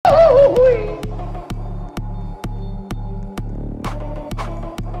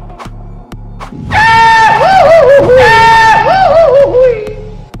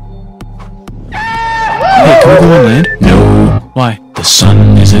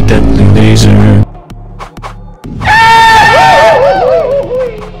is a deadly laser.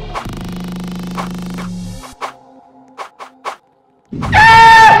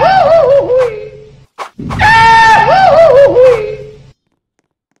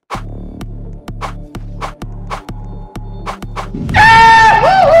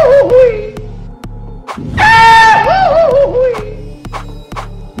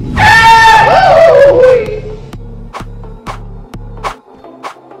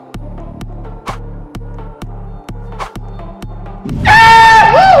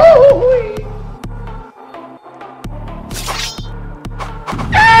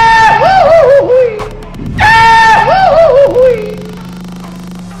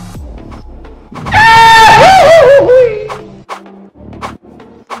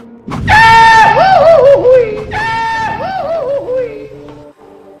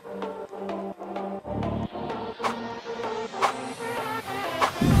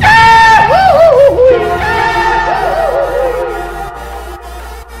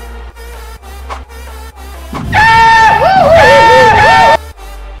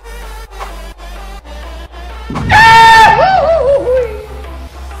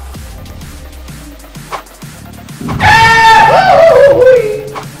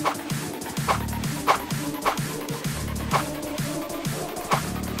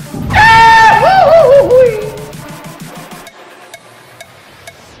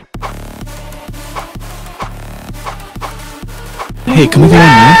 Hey, can we go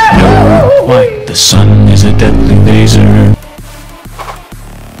on now? No. Why? The sun is a deadly laser.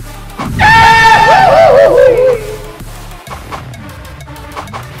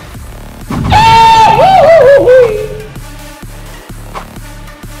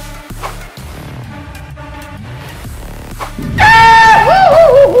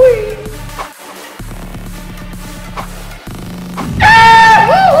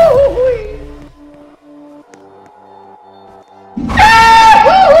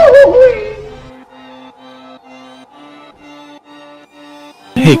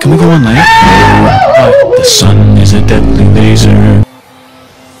 Hey, can we go on now? No. Why? The sun is a deadly laser.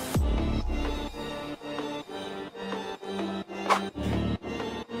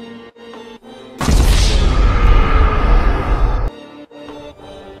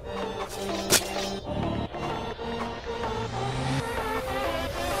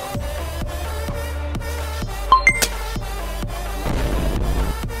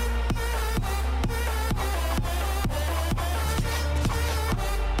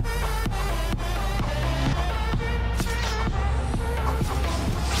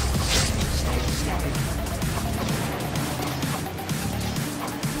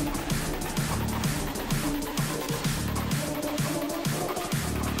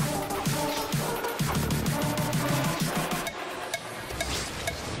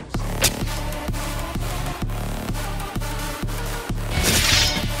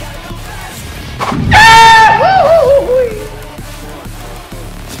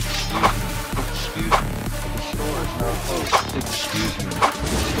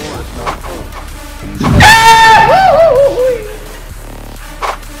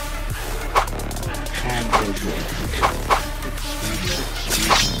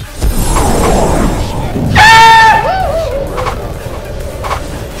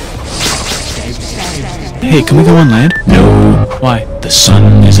 Hey, can we go on land? No. Why? The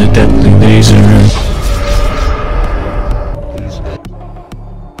sun is a deadly laser.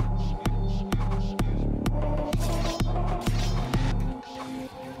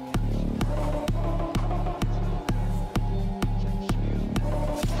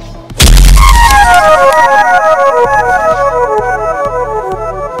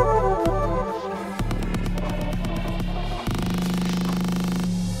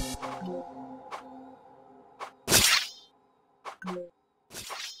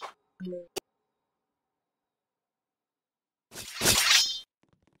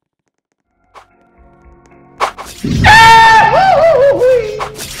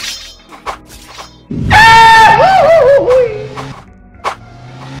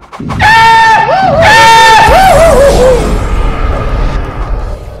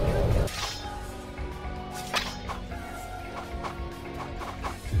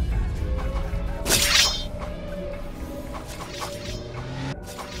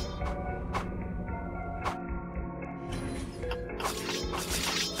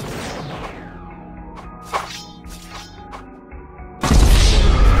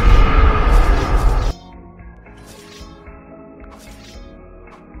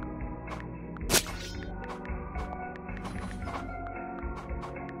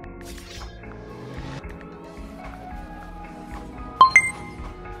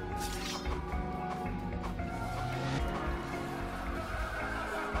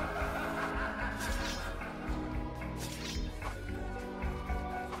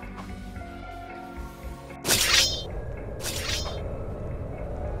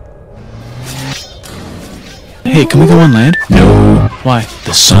 Hey, can we go on land? No. Why?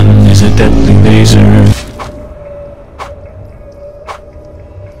 The sun is a deadly laser.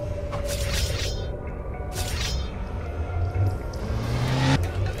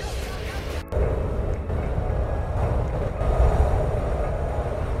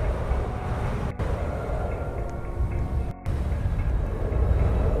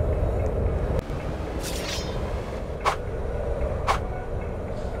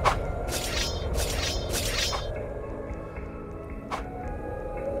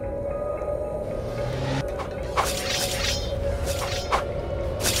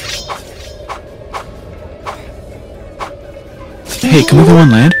 Hey, can we go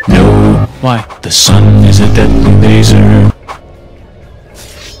on land? No. Why? The sun is a deadly laser.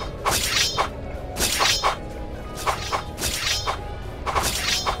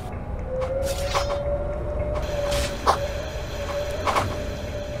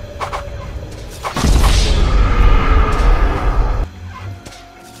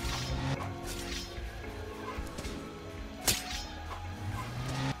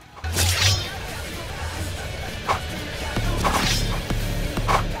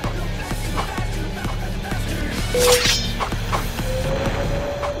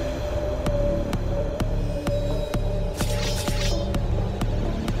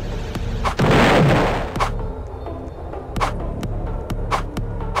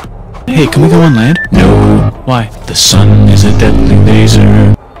 Hey, can we go on land? No. Why? The sun is a deadly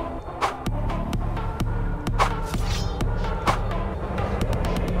laser.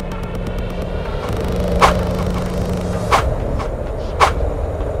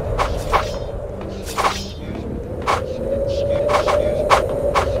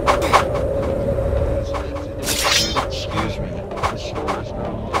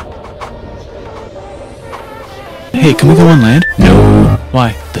 Hey, can we go on land? No.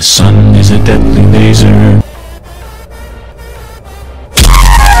 Why? The sun is a deadly laser.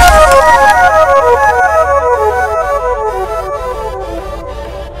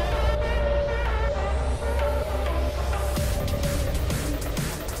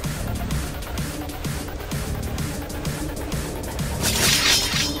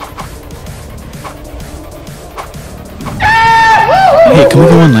 Hey, can we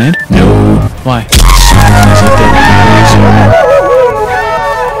go on land? No. Why? The sun is a deadly laser.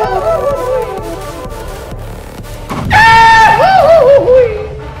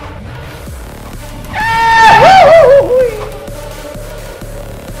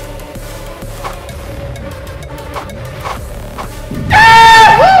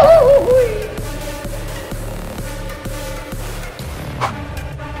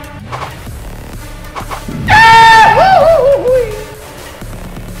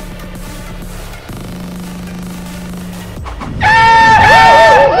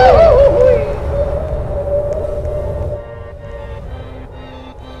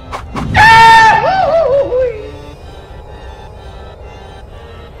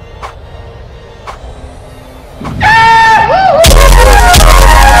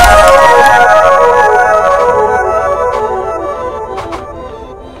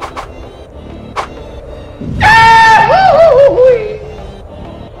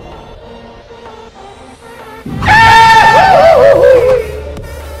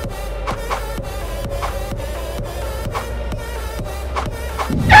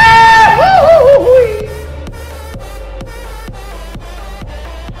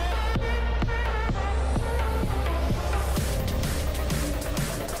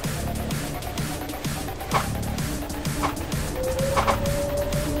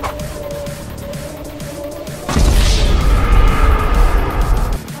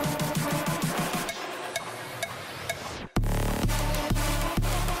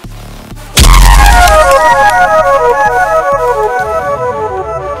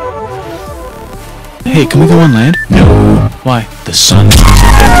 Hey, can we go on land? No. Why? The sun is a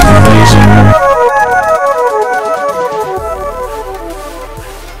deadly laser.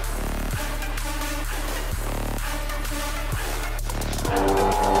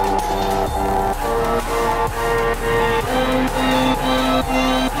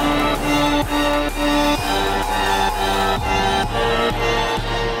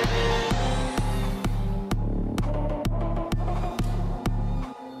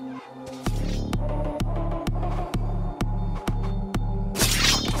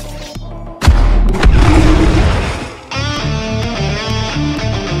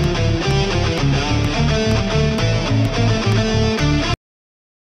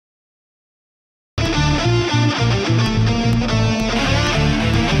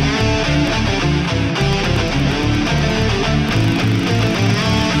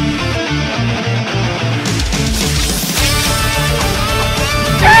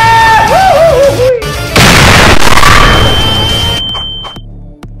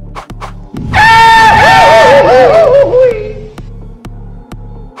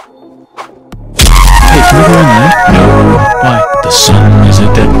 we go on land? No. Why? The sun is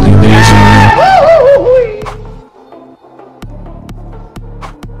a deadly laser.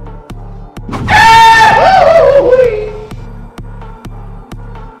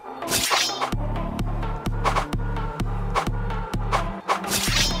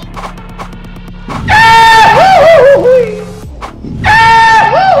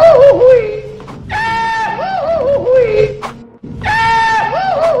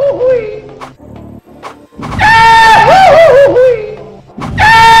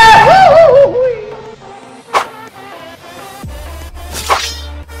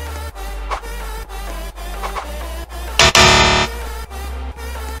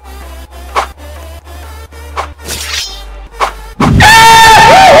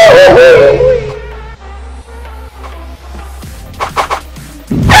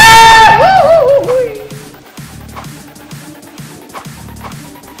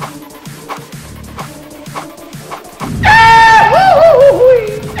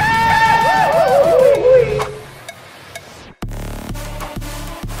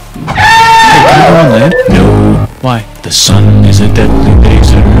 On land? No. Why? The sun is a deadly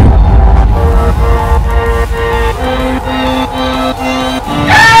laser.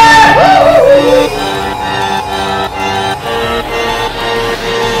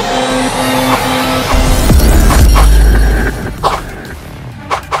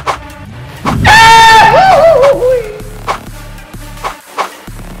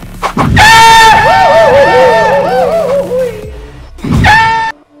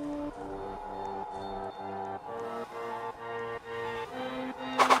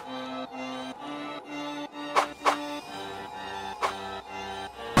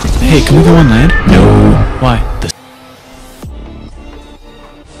 Hey, can we go on land? No. Why? The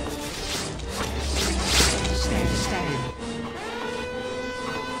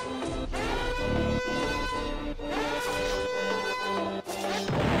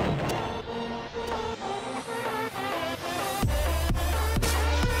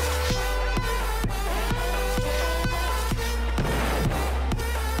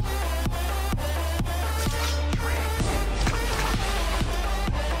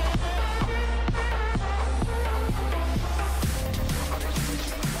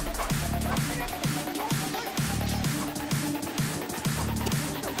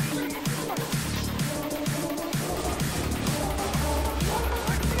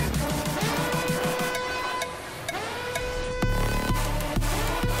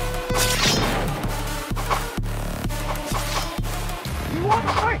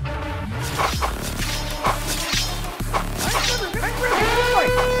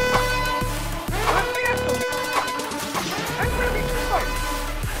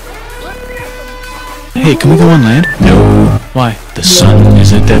Hey, can we go on land? No. Why? The sun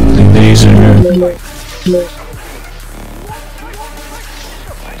is a deadly laser.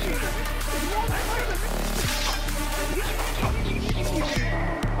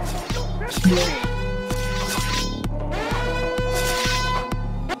 Yeah.